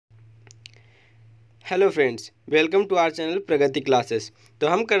Hello friends, welcome to our channel Pragati classes. तो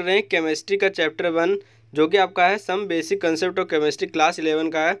हम कर रहे हैं केमिस्ट्री का चैप्टर 1 जो कि आपका है some basic concept of chemistry class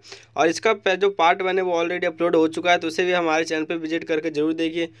 11 का है। और इसका जो पार्ट 1 है वो ऑलरेडी अपलोड हो चुका है, तो उसे भी हमारे चैनल पे विजिट करके जरूर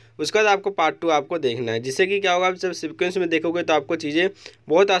देखिए। उसके बाद आपको पार्ट 2 आपको देखना है, जिससे कि क्या होगा, आप जब सीक्वेंस में देखोगे तो आपको चीज़ें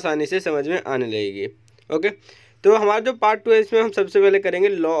बहुत आसानी से समझ में आने लगेगी। ओके, तो हमारा जो पार्ट 2 है इसमें हम सबसे पहले करेंगे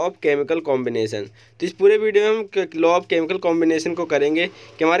लॉ ऑफ केमिकल कॉम्बिनेशन। तो इस पूरे वीडियो में हम लॉ ऑफ केमिकल कॉम्बिनेशन को करेंगे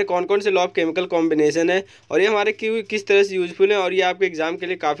कि हमारे कौन कौन से लॉ ऑफ केमिकल कॉम्बिनेशन है और ये हमारे किस तरह से यूजफुल है, और ये आपके एग्जाम के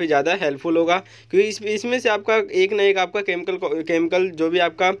लिए काफ़ी ज़्यादा हेल्पफुल होगा, क्योंकि इसमें से आपका एक ना एक आपका केमिकल जो भी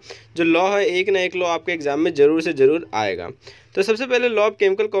आपका जो लॉ है, एक ना एक लॉ आपके एग्जाम में ज़रूर से ज़रूर आएगा। तो सबसे पहले लॉ ऑफ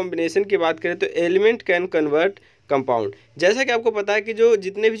केमिकल कॉम्बिनेशन की बात करें तो एलिमेंट कैन कन्वर्ट कंपाउंड। जैसा कि आपको पता है कि जो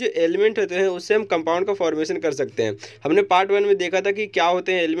जितने भी जो एलिमेंट होते हैं उससे हम कंपाउंड का फॉर्मेशन कर सकते हैं। हमने पार्ट 1 में देखा था कि क्या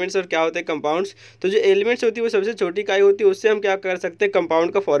होते हैं एलिमेंट्स और क्या होते हैं कंपाउंड्स। तो जो एलिमेंट्स होती है वो सबसे छोटी इकाई होती है, उससे हम क्या कर सकते हैं,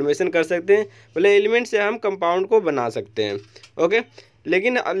 कंपाउंड का फॉर्मेशन कर सकते हैं। मतलब एलिमेंट से हम कंपाउंड को बना सकते हैं। ओके,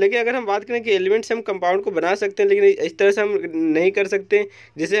 लेकिन अगर हम बात करें कि एलिमेंट से हम कंपाउंड को बना सकते हैं, लेकिन इस तरह से हम नहीं कर सकते।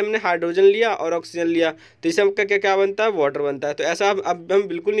 जैसे हमने हाइड्रोजन लिया और ऑक्सीजन लिया तो इससे हमका क्या क्या बनता है, वाटर बनता है। तो ऐसा अब हम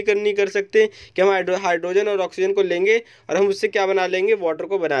बिल्कुल नहीं कर सकते कि हम हाइड्रोजन और ऑक्सीजन को लेंगे और हम उससे क्या बना लेंगे, वाटर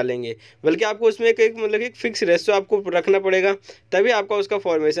को बना लेंगे। बल्कि आपको उसमें एक फिक्स रेशो आपको रखना पड़ेगा, तभी आपका उसका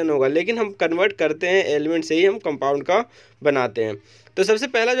फॉर्मेशन होगा। लेकिन हम कन्वर्ट करते हैं एलिमेंट से ही हम कंपाउंड का बनाते हैं। तो सबसे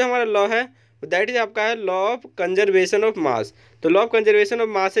पहला जो हमारा लॉ है दैट इज आपका है law of conservation of mass. तो law of conservation of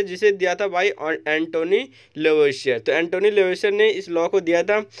mass है जिसे दिया था बाई एंटोनी लेवोइशियर। तो एंटोनी लेवोइशियर ने इस लॉ को दिया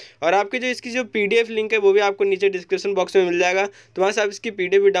था। और आपके जो इसकी जो पीडीएफ लिंक है वो भी आपको नीचे डिस्क्रिप्शन बॉक्स में मिल जाएगा, तो वहाँ से आप इसकी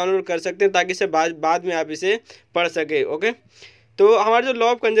पीडीएफ भी डाउनलोड कर सकते हैं ताकि इसे बाद में आप इसे पढ़ सके। ओके, तो हमारा जो law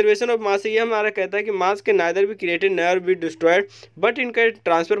of conservation of mass है ये हमारा कहता है कि मास के नाइदर भी क्रिएटेड नॉर भी डिस्ट्रॉयड बट इनका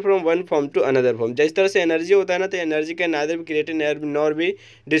transfer from one form to another form. जिस तरह से एनर्जी होता है ना, तो एनर्जी का नाइदर भी क्रिएटेड नॉर भी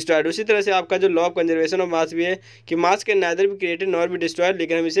डिस्ट्रॉयड, उसी तरह से आपका जो law of conservation of mass भी है कि मास के नाइदर भी क्रिएटेड नॉर भी डिस्ट्रॉयड,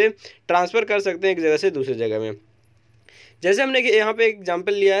 लेकिन हम इसे ट्रांसफर कर सकते हैं एक जगह से दूसरी जगह में। जैसे हमने यहाँ पे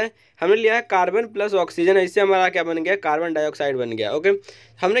एग्जांपल लिया है, हमने लिया है कार्बन प्लस ऑक्सीजन, इससे हमारा क्या बन गया, कार्बन डाइऑक्साइड बन गया। ओके,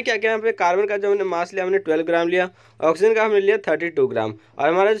 हमने क्या किया, यहाँ पे कार्बन का जो हमने मास लिया हमने 12 ग्राम लिया, ऑक्सीजन का हमने लिया 32 ग्राम, और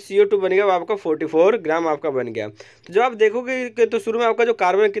हमारा जो CO2 बन गया वो आपका 44 ग्राम आपका बन गया। तो जब आप देखोगे कि तो शुरू में आपका जो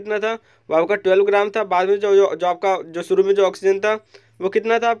कार्बन कितना था वो आपका 12 ग्राम था, बाद में जो आपका जो शुरू में जो ऑक्सीजन था वो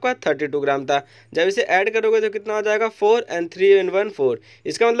कितना था आपका 32 ग्राम था। जब इसे ऐड करोगे तो कितना हो जाएगा 4 and 3 and 1 4।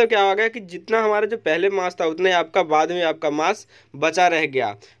 इसका मतलब क्या हो गया कि जितना हमारा जो पहले मास था उतना ही आपका बाद में आपका मास बचा रह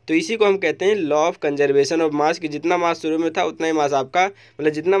गया। तो इसी को हम कहते हैं law of conservation of mass, कि जितना मास शुरू में था उतना ही मास आपका,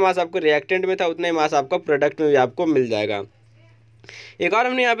 मतलब जितना मास आपको रिएक्टेंट में था उतना ही मास आपका प्रोडक्ट में भी आपको मिल जाएगा। एक और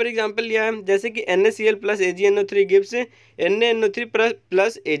हमने यहाँ पर एग्जांपल लिया है, जैसे कि NaCl plus AgNO3 gives NaNO3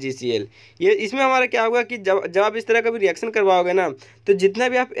 plus AgCl। ये इसमें हमारा क्या होगा कि जब आप इस तरह का भी रिएक्शन करवाओगे ना, तो जितना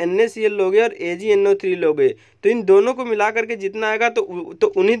भी आप NaCl लोगे और AgNO3 लोगे तो इन दोनों को मिला करके जितना आएगा तो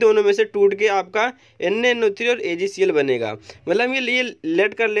उन्हीं दोनों में से टूट के आपका NaNO3 और AgCl बनेगा। मतलब हम ये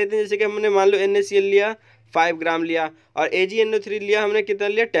लेट कर लेते हैं, जैसे कि हमने मान लो NaCl लिया 5 ग्राम लिया और AgNO3 लिया हमने कितना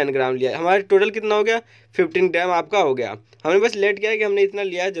लिया 10 ग्राम लिया, हमारा टोटल कितना हो गया 15 ग्राम आपका हो गया। हमने बस लेट किया है कि हमने इतना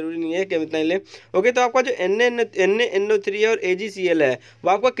लिया है, जरूरी नहीं है कि हम इतना ही लें। ओके, तो आपका जो NaNO3 और AgCl है वो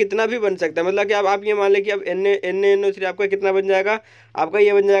आपका कितना भी बन सकता है। मतलब कि आप ये मान लें कि अब NaNO3 आपका कितना बन जाएगा, आपका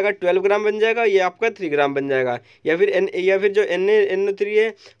ये बन जाएगा 12 ग्राम बन जाएगा, ये आपका 3 ग्राम बन जाएगा। या फिर जो NaNO3 है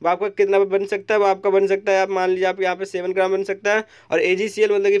वो आपका कितना बन सकता है, वो आपका बन सकता है, आप मान लीजिए आप यहाँ पे 7 ग्राम बन सकता है। और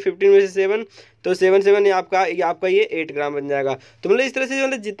AgCl मतलब कि 15 में से 7 तो 7 ये आपका ये 8 ग्राम बन जाएगा। तो मतलब इस तरह से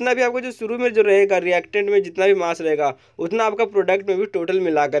मतलब जितना भी आपका जो शुरू में जो रहेगा रिएक्टेंट में जितना भी मास रहेगा उतना आपका प्रोडक्ट में भी टोटल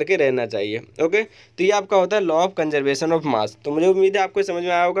मिला करके रहना चाहिए। ओके, तो ये आपका होता है law of conservation of mass. तो मुझे उम्मीद है आपको समझ में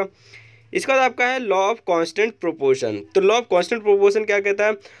आया होगा। इसका बाद आपका है लॉ ऑफ कांस्टेंट प्रोपोर्शन। तो लॉ ऑफ कांस्टेंट प्रोपोर्शन क्या कहता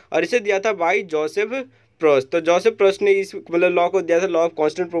है, और इसे दिया था बाई जोसेफ प्रोस्ट। तो जोसेफ प्रोस्ट ने इस मतलब लॉ को दिया था, लॉ ऑफ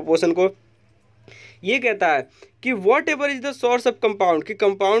कांस्टेंट प्रोपोर्शन को। ये कहता है कि what ever is the source of compound, कि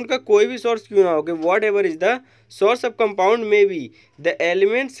कंपाउंड का कोई भी सोर्स क्यों ना हो, कि what ever is the source of compound में be the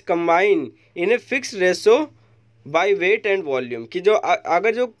elements combine in a fix ratio by weight and volume. कि जो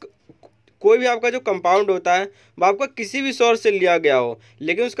अगर जो कोई भी आपका जो कंपाउंड होता है वो आपका किसी भी सोर्स से लिया गया हो,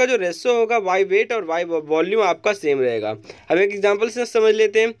 लेकिन उसका जो रेशो होगा बाय वेट और बाय वॉल्यूम आपका सेम रहेगा। हम एक एग्जांपल से समझ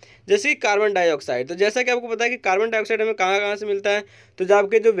लेते हैं, जैसे कि कार्बन डाइऑक्साइड। तो जैसा कि आपको पता है कि कार्बन डाइऑक्साइड हमें कहाँ कहाँ से मिलता है, तो जो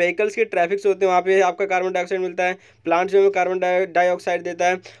आपके जो व्हीकल्स के ट्रैफिक्स होते हैं वहाँ पे आपका कार्बन डाइऑक्साइड मिलता है, प्लांट्स में हमें कार्बन डाइऑक्साइड देता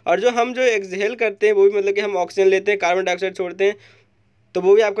है, और जो हम जो एक्सहेल करते हैं वो भी मतलब कि हम ऑक्सीजन लेते हैं कार्बन डाइऑक्साइड छोड़ते हैं, तो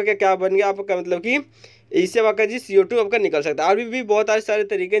वो भी आपका क्या बन गया, आपका मतलब कि इससे आपका जी CO2 आपका निकल सकता है। और भी बहुत सारे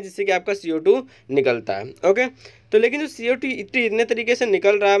तरीके हैं जिससे कि आपका CO2 निकलता है। ओके, तो लेकिन जो CO2 इतने तरीके से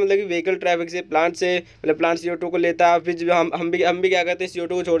निकल रहा है, मतलब कि व्हीकल ट्रैफिक से, प्लांट से, मतलब प्लांट CO2 को लेता है, फिर जो हम भी क्या करते हैं, CO2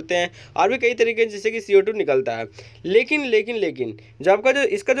 को छोड़ते हैं, और भी कई तरीके जिससे कि CO2 निकलता है। लेकिन जो आपका जो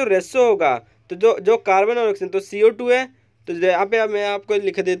इसका जो रेशो होगा, तो जो कार्बन और ऑक्सीजन, तो CO2 है, तो यहाँ पे मैं आपको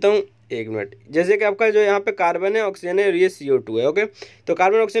लिख देता हूँ, एक मिनट। जैसे कि आपका जो यहाँ पे कार्बन है, ऑक्सीजन है, और ये CO2 है। ओके, तो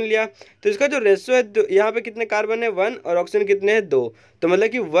कार्बन ऑक्सीजन लिया, तो इसका जो रेशो है, तो यहाँ पे कितने कार्बन है, 1, और ऑक्सीजन कितने हैं, 2। तो मतलब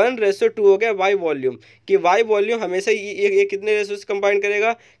कि 1:2 हो गया वाई वॉल्यूम, कि वाई वॉल्यूम हमेशा ये कितने रेशो से कंबाइन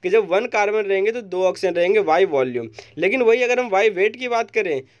करेगा, कि जब 1 कार्बन रहेंगे तो 2 ऑक्सीजन रहेंगे, वाई वॉल्यूम। लेकिन वही अगर हम वाई वेट की बात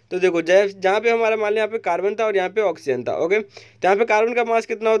करें, तो देखो जहाँ पे हमारा मान लिया यहाँ पे कार्बन था और यहाँ पे ऑक्सीजन था। ओके, तो यहाँ पे कार्बन का मास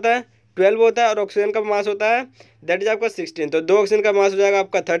कितना होता है, 12 होता है, और ऑक्सीजन का मास होता है दैट इज आपका 16। तो 2 ऑक्सीजन का मास हो जाएगा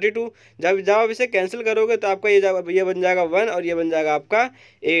आपका 32। जब आप इसे कैंसिल करोगे तो आपका ये बन जाएगा 1, और ये बन जाएगा आपका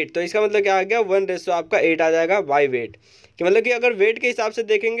 8। तो इसका मतलब क्या आ गया, 1:8 आपका 8 आ जाएगा बाई वेट। कि मतलब कि अगर वेट के हिसाब से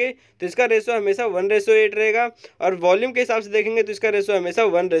देखेंगे तो इसका रेशो हमेशा 1:8 रहेगा, और वॉल्यूम के हिसाब से देखेंगे तो इसका रेशो हमेशा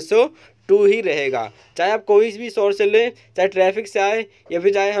 1:2 ही रहेगा। चाहे आप कोई भी सोर्स से लें, चाहे ट्रैफिक से आए, या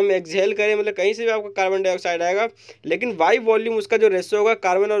फिर चाहे हम एक्सहेल करें, मतलब कहीं से भी आपका कार्बन डाइऑक्साइड आएगा, लेकिन वाई वॉल्यूम उसका जो रेशो होगा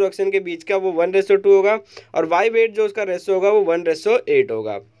कार्बन और ऑक्सीजन के बीच का, वो 1:2 होगा, और वाई वेट जो उसका रेशो होगा वो 1:8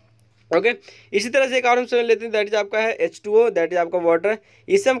 होगा। ओके, इसी तरह से एक और हम समझ लेते हैं, दैट इज आपका है H2O, दैट इज आपका वाटर।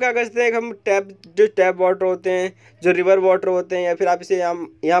 इससे हम क्या करते हैं, हम टैप वाटर होते हैं, जो रिवर वाटर होते हैं, या फिर आप इसे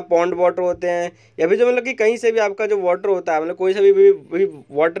यहाँ पॉन्ड वाटर होते हैं, या फिर जो मतलब कि कहीं से भी आपका जो वाटर होता है, मतलब कोई सा भी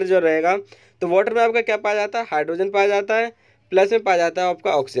वाटर जो रहेगा, तो वाटर में आपका क्या पाया जाता है, हाइड्रोजन पाया जाता है, प्लस में पाया जाता है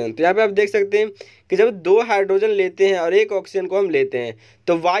आपका ऑक्सीजन। तो यहाँ पे आप देख सकते हैं कि जब 2 हाइड्रोजन लेते हैं और 1 ऑक्सीजन को हम लेते हैं,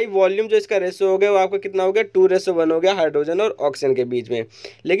 तो वाई वॉल्यूम जो इसका रेशो हो गया वो आपका कितना हो गया, 2:1 हो गया हाइड्रोजन और ऑक्सीजन के बीच में।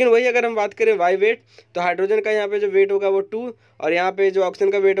 लेकिन वही अगर हम बात करें वाई वेट, तो हाइड्रोजन का यहाँ पे जो वेट होगा वो 2, और यहाँ पे जो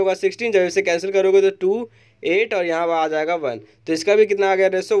ऑक्सीजन का वेट होगा 16। जब इसे कैंसिल करोगे तो 2, 8, और यहाँ आ जाएगा 1। तो इसका भी कितना आ गया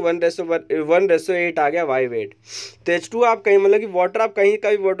रेशो, 1:8 आ गया वाई वेट। तो H2 आप कहीं, मतलब कि वाटर आप कहीं का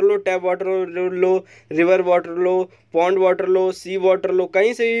भी वाटर लो, टैप वाटर लो, रिवर वाटर लो, पॉन्ड वाटर लो, सी वाटर लो,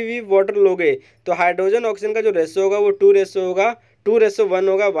 कहीं से भी वाटर लोगे, तो हाइड्रोजन ऑक्सीजन का जो रेशो होगा वो 2:1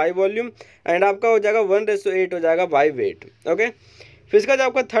 होगा वाई वॉल्यूम, एंड आपका हो जाएगा 1:8 हो जाएगा वाई वेट। ओके, फिर इसका जो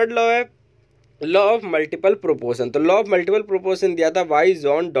आपका थर्ड लॉ है, लॉ ऑफ मल्टीपल प्रोपोर्शन। तो लॉ ऑफ मल्टीपल प्रोपोर्शन दिया था बाई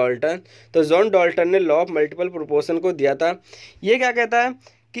जॉन डाल्टन। तो जॉन डाल्टन ने लॉ ऑफ मल्टीपल प्रोपोर्शन को दिया था। ये क्या कहता है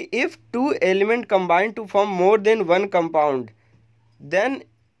कि if 2 element combine to form more than 1 compound, then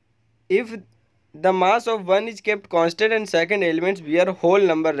if the mass of 1 is kept constant and second elements beer whole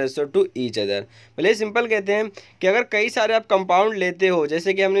number ratio two each other. भले सिंपल कहते हैं कि अगर कई सारे आप कंपाउंड लेते हो,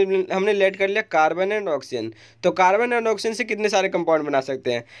 जैसे कि हमने लेट कर लिया कार्बन एंड ऑक्सीजन, तो कार्बन एंड ऑक्सीजन से कितने सारे कंपाउंड बना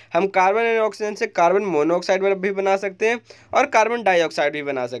सकते हैं हम, कार्बन एंड ऑक्सीजन से कार्बन मोनोऑक्साइड भी बना सकते हैं और कार्बन डाइऑक्साइड भी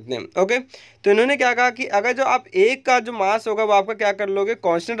बना सकते हैं। ओके, तो इन्होंने क्या कहा कि अगर जो आप एक का जो मास होगा वो आपका क्या कर लोगे,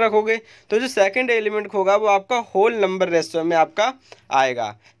 कांस्टेंट रखोगे, तो जो सेकंड एलिमेंट होगा वो आपका होल नंबर रेशो में आपका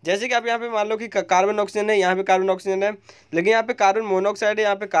आएगा। जैसे कि आप यहाँ पे मान लो कि कार्बन ऑक्सीजन है, यहाँ पे कार्बन ऑक्सीजन है, लेकिन यहाँ पे कार्बन मोनोऑक्साइड है,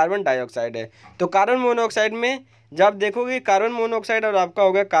 यहाँ पे कार्बन डाइऑक्साइड है। तो कार्बन मोनोऑक्साइड में जब आप देखोगे कार्बन मोनोऑक्साइड और आपका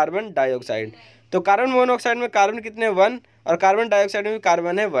हो गया कार्बन डाइऑक्साइड, तो कार्बन मोनोऑक्साइड में कार्बन कितने 1, और कार्बन डाइऑक्साइड में भी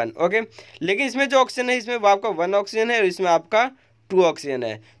कार्बन है 1। ओके, लेकिन इसमें जो ऑक्सीजन है इसमें वो आपका 1 ऑक्सीजन है और इसमें आपका 2 ऑक्सीजन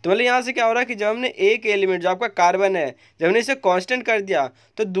है। तो मतलब यहाँ से क्या हो रहा है कि जब हमने एक एलिमेंट जो आपका कार्बन है, जब हमने इसे कांस्टेंट कर दिया,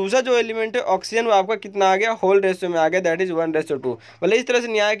 तो दूसरा जो एलिमेंट है ऑक्सीजन वो आपका कितना आ गया, होल रेशो में आ गया, दैट इज 1:2। मतलब इस तरह से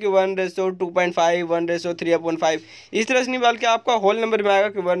नहीं आया कि 1:2.5, 1:3.5, इस तरह से नहीं, बल्कि आपका होल नंबर में आएगा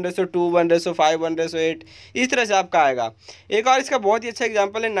कि 1:2, 1:5, 1:8, इस तरह से आपका आएगा। एक और इसका बहुत ही अच्छा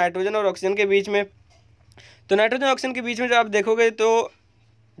एग्जाम्पल है नाइट्रोजन और ऑक्सीजन के बीच में। तो नाइट्रोजन और ऑक्सीजन के बीच में जब आप देखोगे, तो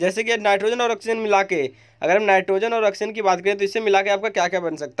जैसे कि नाइट्रोजन और ऑक्सीजन मिला के, अगर हम नाइट्रोजन और ऑक्सीजन की बात करें तो इससे मिला के आपका क्या क्या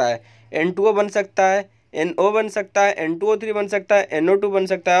बन सकता है, N2O बन सकता है, NO बन सकता है, N2O3 बन सकता है, NO2 बन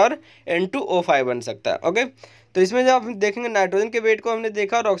सकता है, और N2O5 बन सकता है। ओके, तो इसमें जब आप देखेंगे नाइट्रोजन के वेट को हमने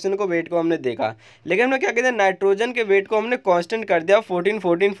देखा और ऑक्सीजन को वेट को हमने देखा, लेकिन हमने क्या कहते हैं, नाइट्रोजन के वेट को हमने कांस्टेंट कर दिया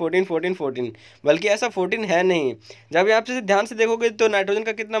 14, बल्कि ऐसा 14 है नहीं। जब आप से ध्यान से देखोगे तो नाइट्रोजन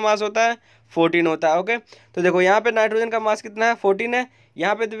का कितना मास होता है, 14 होता है। ओके, तो देखो यहाँ पे नाइट्रोजन का मास कितना है, 14 है,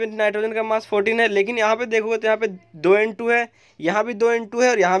 यहाँ पे नाइट्रोजन का मास 14 है, लेकिन यहाँ पे देखोगे तो यहाँ पे 2 N2 है, यहाँ भी 2 N2 है,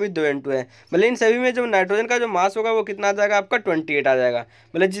 और यहाँ भी 2 N2 है। मतलब इन सभी में जो नाइट्रोजन का जो मास होगा वो कितना आ जाएगा आपका 28 आ जाएगा।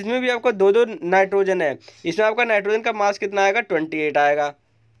 मतलब जिसमें भी आपका 2 नाइट्रोजन है, इसमें आपका नाइट्रोजन का मास कितना आएगा, 28 आएगा।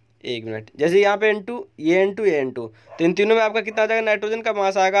 एक मिनट, जैसे यहाँ पे N2, ये N2, तो इन तीनों में आपका कितना आ जाएगा, नाइट्रोजन का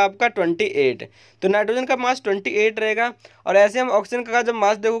मास आएगा आपका 28। तो नाइट्रोजन का मास 28 रहेगा। और ऐसे हम ऑक्सीजन का जब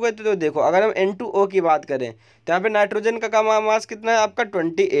मास देखोगे तो देखो, अगर हम N2O की बात करें तो यहाँ पे नाइट्रोजन का मास कितना है आपका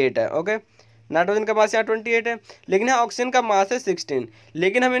 28 है। ओके, नाइट्रोजन का मास यहाँ 28 है, लेकिन यहाँ ऑक्सीजन का मास है 16।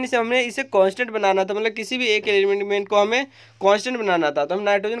 लेकिन हमने इसे कांस्टेंट बनाना था, मतलब किसी भी एक एलिमेंट को हमें कांस्टेंट बनाना था। तो हम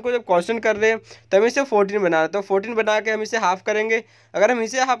नाइट्रोजन को जब कांस्टेंट कर रहे हैं तो हमें इसे 14 बनाना, तो 14 बना के हम इसे हाफ करेंगे। अगर हम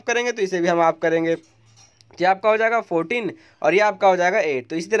इसे हाफ करेंगे तो इसे भी हम हाफ करेंगे, ये आपका हो जाएगा 14 और ये आपका हो जाएगा 8।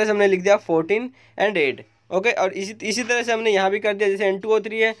 तो इसी तरह से हमने लिख दिया 14 एंड 8। ओके, और इसी तरह से हमने यहाँ भी कर दिया। जैसे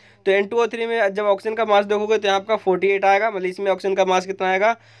N2O3 है तो N2O3 में जब ऑक्सीजन का मास देखोगे तो यहाँ आपका 48 आएगा, मतलब इसमें ऑक्सीजन का मास कितना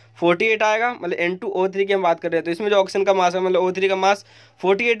आएगा 48 आएगा। मतलब N2O3 की हम बात कर रहे हैं तो इसमें जो ऑक्सीजन का मास है मतलब O3 का मास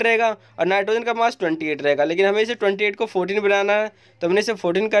 48 रहेगा और नाइट्रोजन का मास 28 रहेगा। लेकिन हमें इसे 28 को 14 बनाना है तो हमने इसे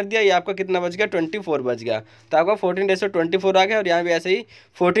 14 कर दिया, ये आपका कितना बच गया 24 बच गया। तो आपका 14:24 आ गया और यहाँ भी ऐसे ही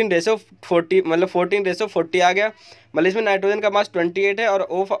 14:40 मतलब 14:40 आ गया। मतलब इसमें नाइट्रोजन का मास 28 है और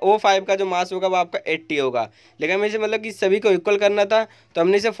O5 का जो मास होगा वो आपका 80 होगा। लेकिन हमें इसे मतलब कि सभी को इक्वल करना था तो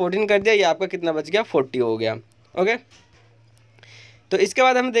हमने इसे 14 कर दिया, ये आपका कितना बच गया 40 हो गया। ओके, तो इसके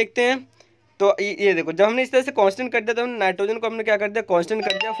बाद हम देखते हैं। तो ये देखो, जब हमने इस तरह से कांस्टेंट कर दिया तो हमने नाइट्रोजन को हमने क्या कर दिया कांस्टेंट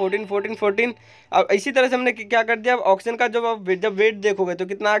कर दिया 14 14 14। अब इसी तरह से हमने क्या कर दिया, अब ऑक्सीजन का जब वेट देखोगे तो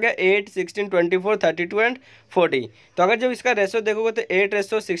कितना आ गया 8 16 24 32 एंड 40। तो अगर जब इसका रेशो देखोगे तो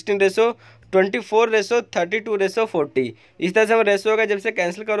 8:16:24:32:40 इस तरह से हम रेशो होगा। जब से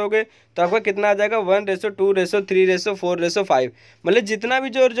कैंसिल करोगे तो आपका कितना आ जाएगा 1:2:3:4:5। मतलब जितना भी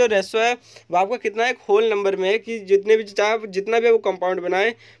जो रेशो है वो आपका कितना एक होल नंबर में है कि जितने भी चाहे जितना भी वो कंपाउंड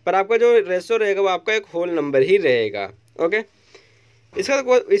बनाए पर आपका जो रेशो रहेगा वो आपका एक होल नंबर ही रहेगा। ओके,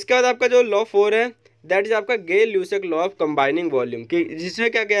 इसके बाद आपका जो लॉ 4 है दैट इज आपका गेल ल्यूसेक लॉ ऑफ कंबाइनिंग वॉल्यूम, कि जिसमें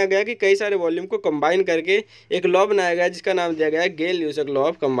क्या किया गया कि कई सारे वॉल्यूम को कंबाइन करके एक लॉ बनाया गया जिसका नाम दिया गया है गेल ल्यूसेक लॉ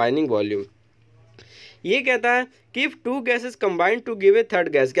ऑफ कंबाइनिंग वॉल्यूम। ये कहता है कि if 2 gases combine to give a third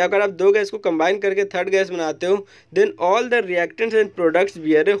gas, क्या अगर आप 2 गैस को कंबाइन करके थर्ड गैस बनाते हो then all the reactants and products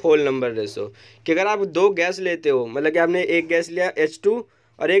beer A whole number ratio, कि अगर आप 2 गैस लेते हो मतलब कि आपने एक गैस लिया H2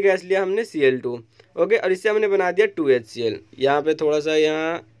 और एक गैस लिया हमने Cl2। ओके, और इससे हमने बना दिया 2HCl। यहाँ पे थोड़ा सा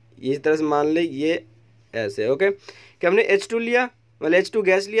यहाँ इस तरह से मान ले ये ऐसे। ओके, कि हमने H2 लिया मतलब H2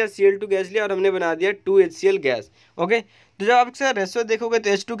 गैस लिया, Cl2 गैस लिया और हमने बना दिया 2HCl गैस। ओके, तो जब आप इसका रेशो देखोगे तो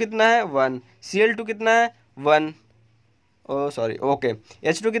H2 कितना है 1, Cl2 कितना है 1, ओके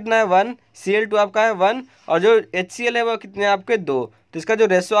H2 कितना है 1, Cl2 आपका है 1 और जो HCl है वो कितने आपके 2। तो इसका जो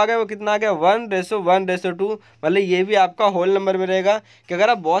रेशो आ गया वो कितना आ गया 1:1:2। मतलब ये भी आपका होल नंबर में रहेगा कि अगर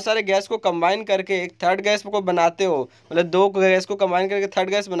आप बहुत सारे गैस को कंबाइन करके एक थर्ड गैस को बनाते हो, मतलब 2 गैस को कंबाइन करके थर्ड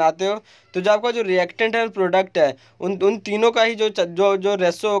गैस बनाते हो तो जो आपका जो रिएक्टेंट है प्रोडक्ट है उन तीनों का ही जो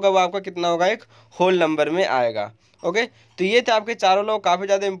रेशो होगा वो आपका कितना होगा एक होल नंबर में आएगा। ओके, तो ये थे आपके चारों लॉ, काफ़ी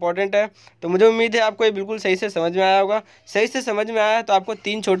ज़्यादा इंपॉर्टेंट है। तो मुझे उम्मीद है आपको ये बिल्कुल सही से समझ में आया होगा। सही से समझ में आया है तो आपको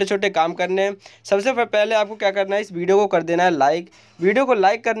 3 छोटे छोटे काम करने हैं। सबसे पहले आपको क्या करना है, इस वीडियो को कर देना है लाइक। वीडियो को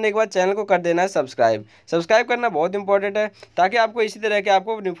लाइक करने के बाद चैनल को कर देना है सब्सक्राइब करना बहुत इंपॉर्टेंट है ताकि आपको इसी तरह के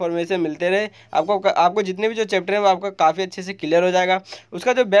आपको इन्फॉर्मेशन मिलते रहे। आपको जितने भी जो चैप्टर है वो आपका काफ़ी अच्छे से क्लियर हो जाएगा।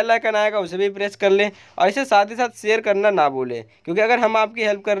 उसका जो बेल आइकन आएगा उसे भी प्रेस कर लें और इसे साथ ही साथ शेयर करना ना भूलें, क्योंकि अगर हम आपकी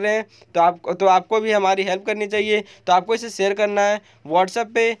हेल्प कर रहे हैं तो आपको भी हमारी हेल्प करनी चाहिए। तो आपको इसे शेयर करना है व्हाट्सएप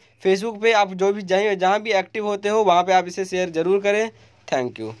पे, फेसबुक पे, आप जो भी जहाँ भी एक्टिव होते हो वहाँ पे आप इसे शेयर ज़रूर करें।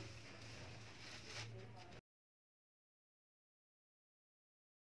 Thank you.